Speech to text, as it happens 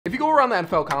go around the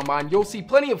NFL Combine, you'll see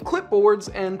plenty of clipboards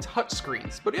and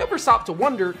touchscreens, but you ever stop to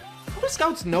wonder, how do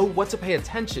scouts know what to pay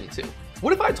attention to?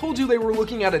 What if I told you they were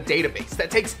looking at a database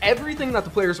that takes everything that the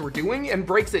players were doing and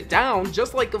breaks it down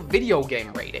just like a video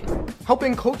game rating?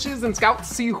 Helping coaches and scouts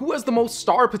see who has the most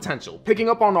star potential, picking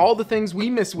up on all the things we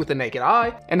miss with the naked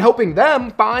eye, and helping them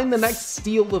find the next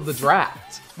steal of the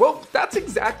draft. Well, that's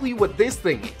exactly what this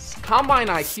thing is, Combine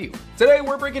IQ. Today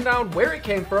we're breaking down where it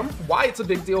came from, why it's a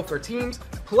big deal for teams,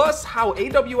 plus how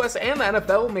AWS and the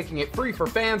NFL making it free for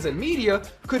fans and media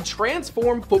could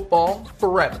transform football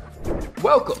forever.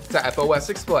 Welcome to FOS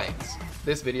Explains.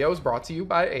 This video is brought to you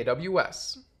by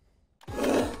AWS.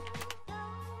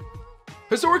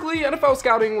 Historically, NFL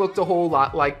scouting looked a whole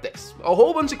lot like this. A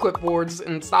whole bunch of clipboards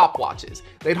and stopwatches.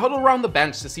 They'd huddle around the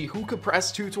bench to see who could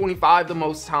press 225 the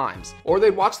most times, or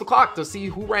they'd watch the clock to see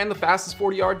who ran the fastest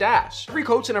 40-yard dash. Every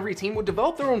coach and every team would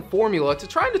develop their own formula to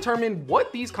try and determine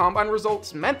what these combine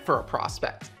results meant for a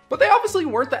prospect. But they obviously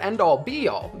weren't the end-all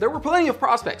be-all. There were plenty of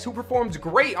prospects who performed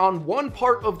great on one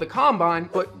part of the combine,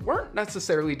 but weren't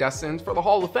necessarily destined for the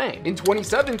Hall of Fame. In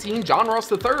 2017, John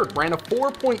Ross III ran a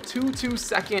 4.22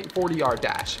 second 40-yard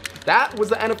dash. That was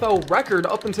the NFL record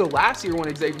up until last year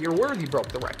when Xavier Worthy broke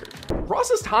the record.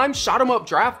 Ross's time shot him up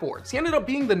draft boards. He ended up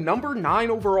being the number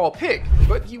 9 overall pick,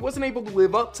 but he wasn't able to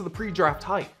live up to the pre-draft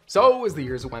hype. So as the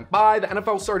years went by, the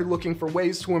NFL started looking for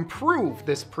ways to improve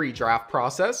this pre-draft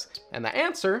process, and the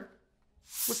answer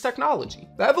was technology.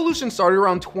 The evolution started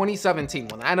around 2017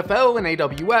 when the NFL and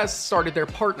AWS started their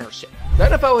partnership. The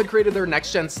NFL had created their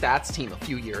next-gen stats team a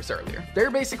few years earlier. They're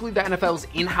basically the NFL's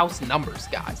in-house numbers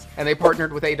guys, and they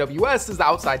partnered with AWS as the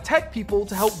outside tech people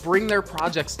to help bring their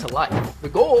projects to life. The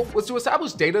goal was to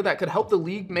establish data that could help the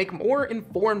league make more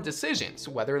informed decisions,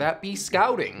 whether that be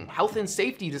scouting, health and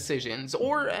safety decisions,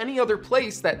 or any other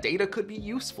place that data could be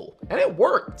useful. And it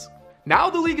worked.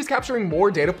 Now the league is capturing more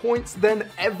data points than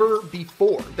ever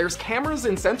before. There's cameras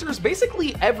and sensors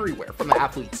basically everywhere, from the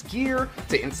athlete's gear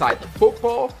to inside the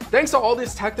football. Thanks to all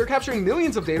this tech, they're capturing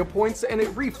millions of data points and it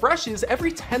refreshes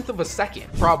every 10th of a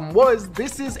second. Problem was,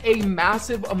 this is a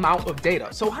massive amount of data,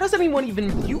 so how does anyone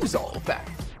even use all of that?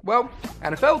 Well,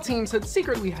 NFL teams had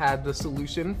secretly had the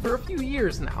solution for a few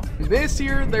years now. This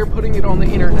year, they're putting it on the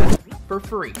internet for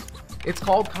free. It's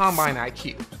called Combine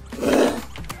IQ.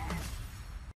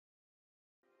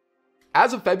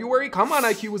 As of February, Combine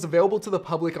IQ was available to the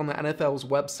public on the NFL's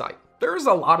website. There's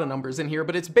a lot of numbers in here,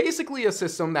 but it's basically a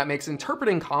system that makes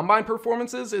interpreting combine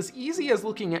performances as easy as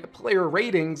looking at player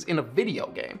ratings in a video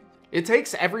game. It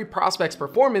takes every prospect's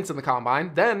performance in the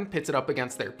combine, then pits it up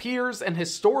against their peers and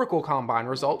historical combine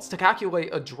results to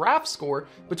calculate a draft score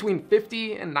between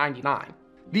 50 and 99.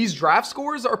 These draft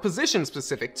scores are position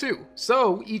specific too,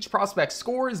 so each prospect's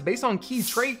score is based on key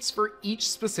traits for each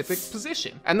specific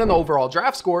position. And then the overall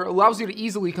draft score allows you to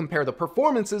easily compare the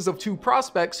performances of two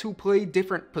prospects who play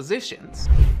different positions.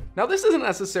 Now this isn't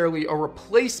necessarily a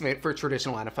replacement for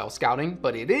traditional NFL scouting,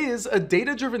 but it is a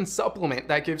data-driven supplement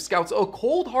that gives scouts a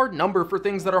cold hard number for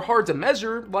things that are hard to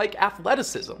measure, like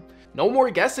athleticism. No more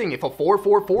guessing if a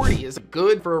 4.4 40 is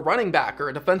good for a running back or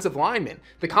a defensive lineman.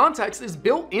 The context is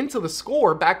built into the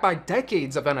score backed by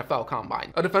decades of NFL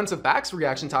combine. A defensive back's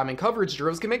reaction time and coverage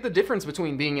drills can make the difference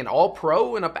between being an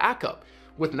all-pro and a backup.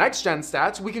 With next-gen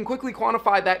stats, we can quickly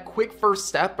quantify that quick first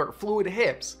step or fluid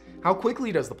hips. How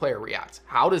quickly does the player react?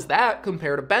 How does that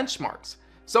compare to benchmarks?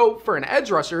 So for an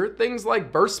edge rusher, things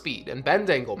like burst speed and bend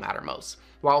angle matter most,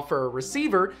 while for a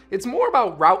receiver, it's more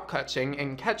about route catching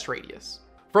and catch radius.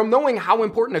 From knowing how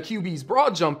important a QB's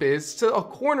broad jump is to a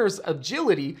corner's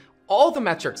agility, all the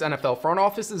metrics NFL front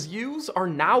offices use are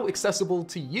now accessible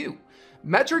to you.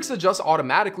 Metrics adjust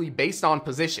automatically based on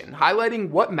position, highlighting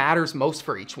what matters most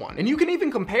for each one. And you can even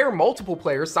compare multiple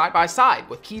players side by side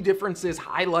with key differences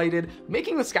highlighted,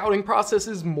 making the scouting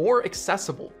processes more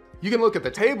accessible. You can look at the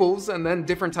tables and then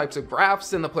different types of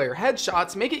graphs and the player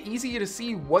headshots make it easy to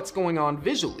see what's going on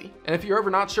visually. And if you're ever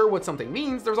not sure what something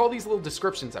means, there's all these little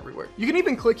descriptions everywhere. You can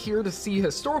even click here to see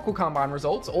historical combine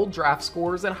results, old draft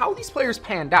scores, and how these players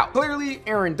panned out. Clearly,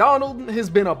 Aaron Donald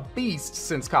has been a beast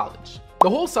since college. The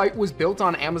whole site was built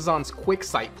on Amazon's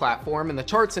QuickSight platform, and the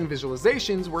charts and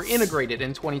visualizations were integrated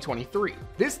in 2023.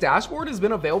 This dashboard has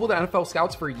been available to NFL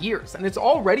scouts for years, and it's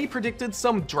already predicted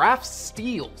some draft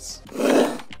steals.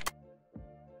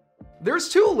 There's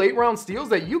 2 late round steals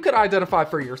that you could identify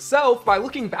for yourself by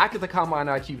looking back at the Combine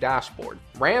IQ dashboard.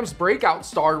 Rams breakout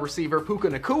star receiver Puka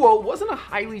Nacua wasn't a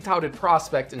highly touted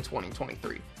prospect in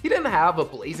 2023. He didn't have a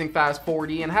blazing fast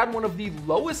 40 and had one of the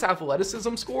lowest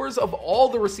athleticism scores of all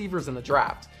the receivers in the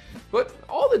draft. But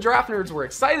all the draft nerds were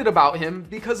excited about him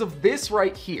because of this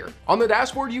right here. On the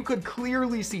dashboard, you could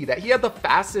clearly see that he had the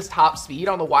fastest top speed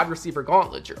on the wide receiver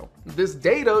gauntlet drill. This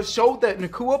data showed that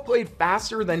Nacua played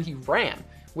faster than he ran,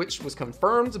 which was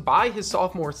confirmed by his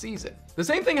sophomore season. The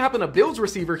same thing happened to Bills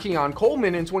receiver Keon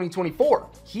Coleman in 2024.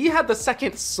 He had the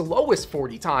second slowest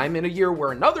 40 time in a year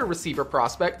where another receiver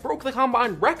prospect broke the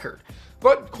combine record.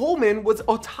 But Coleman was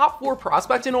a top 4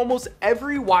 prospect in almost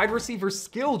every wide receiver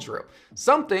skill drill,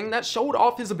 something that showed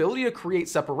off his ability to create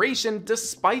separation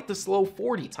despite the slow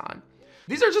 40 time.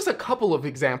 These are just a couple of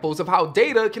examples of how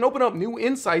data can open up new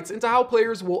insights into how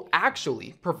players will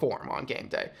actually perform on game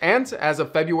day. And as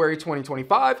of February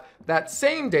 2025, that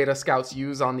same data scouts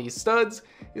use on these studs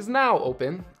is now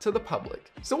open to the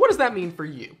public. So what does that mean for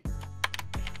you?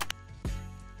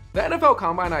 The NFL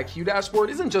Combine IQ dashboard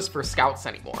isn't just for scouts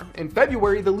anymore. In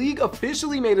February, the league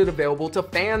officially made it available to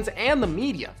fans and the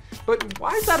media. But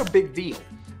why is that a big deal?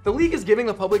 The league is giving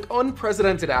the public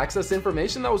unprecedented access to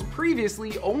information that was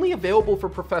previously only available for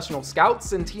professional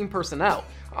scouts and team personnel.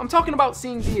 I'm talking about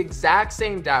seeing the exact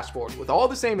same dashboard with all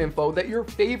the same info that your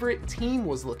favorite team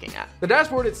was looking at. The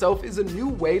dashboard itself is a new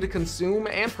way to consume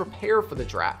and prepare for the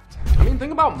draft. I mean,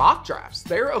 think about mock drafts.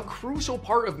 They're a crucial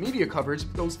part of media coverage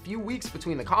those few weeks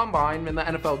between the combine and the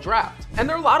NFL draft. And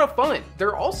they're a lot of fun.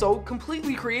 They're also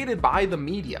completely created by the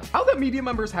media. Now that media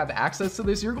members have access to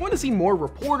this, you're going to see more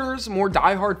reporters, more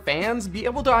diehard fans be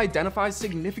able to identify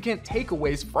significant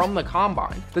takeaways from the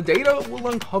combine. The data will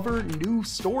uncover new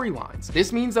storylines.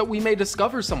 This means that we may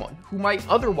discover someone who might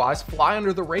otherwise fly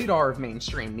under the radar of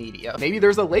mainstream media. Maybe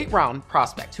there's a late round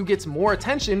prospect who gets more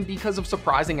attention because of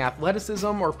surprising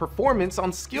athleticism or performance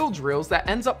on skill drills that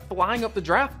ends up flying up the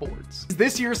draft boards. Is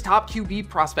this year's top QB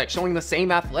prospect showing the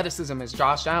same athleticism as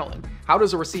Josh Allen? How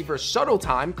does a receiver's shuttle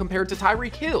time compare to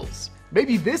Tyreek Hill's?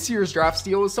 Maybe this year's draft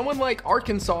steal is someone like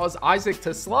Arkansas's Isaac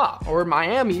Tesla or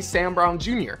Miami's Sam Brown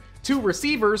Jr., 2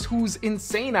 receivers whose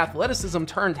insane athleticism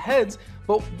turned heads,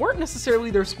 but weren't necessarily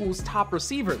their school's top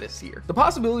receiver this year. The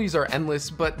possibilities are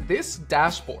endless, but this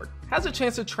dashboard has a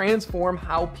chance to transform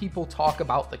how people talk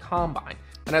about the combine.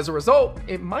 And as a result,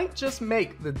 it might just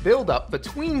make the build-up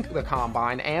between the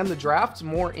combine and the draft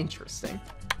more interesting.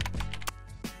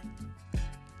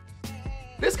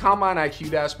 This Combine IQ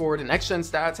dashboard and Next-Gen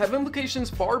Stats have implications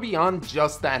far beyond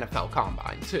just the NFL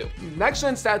Combine, too.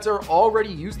 Next-Gen Stats are already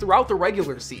used throughout the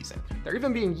regular season. They're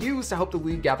even being used to help the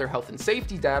league gather health and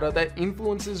safety data that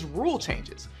influences rule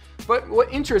changes. But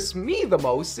what interests me the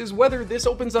most is whether this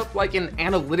opens up like an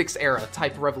analytics era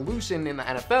type revolution in the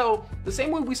NFL, the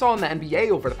same way we saw in the NBA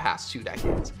over the past 2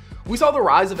 decades. We saw the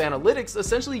rise of analytics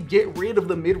essentially get rid of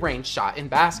the mid-range shot in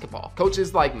basketball.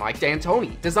 Coaches like Mike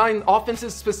D'Antoni designed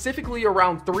offenses specifically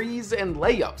around threes and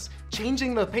layups,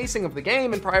 changing the pacing of the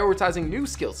game and prioritizing new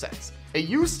skill sets. It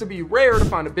used to be rare to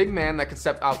find a big man that could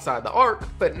step outside the arc,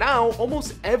 but now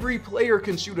almost every player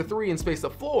can shoot a 3 and space the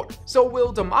floor. So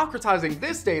will democratizing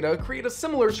this data create a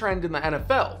similar trend in the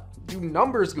NFL? Do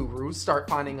numbers gurus start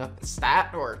finding a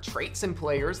stat or traits in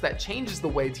players that changes the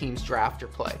way teams draft or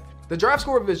play? The draft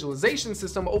score visualization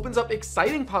system opens up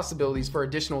exciting possibilities for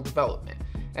additional development,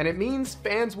 and it means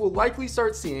fans will likely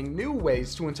start seeing new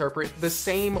ways to interpret the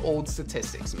same old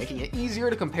statistics, making it easier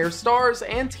to compare stars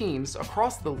and teams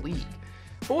across the league.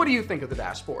 But what do you think of the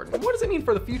dashboard? And what does it mean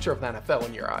for the future of the NFL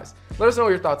in your eyes? Let us know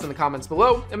your thoughts in the comments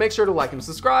below, and make sure to like and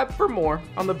subscribe for more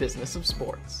on the business of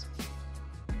sports.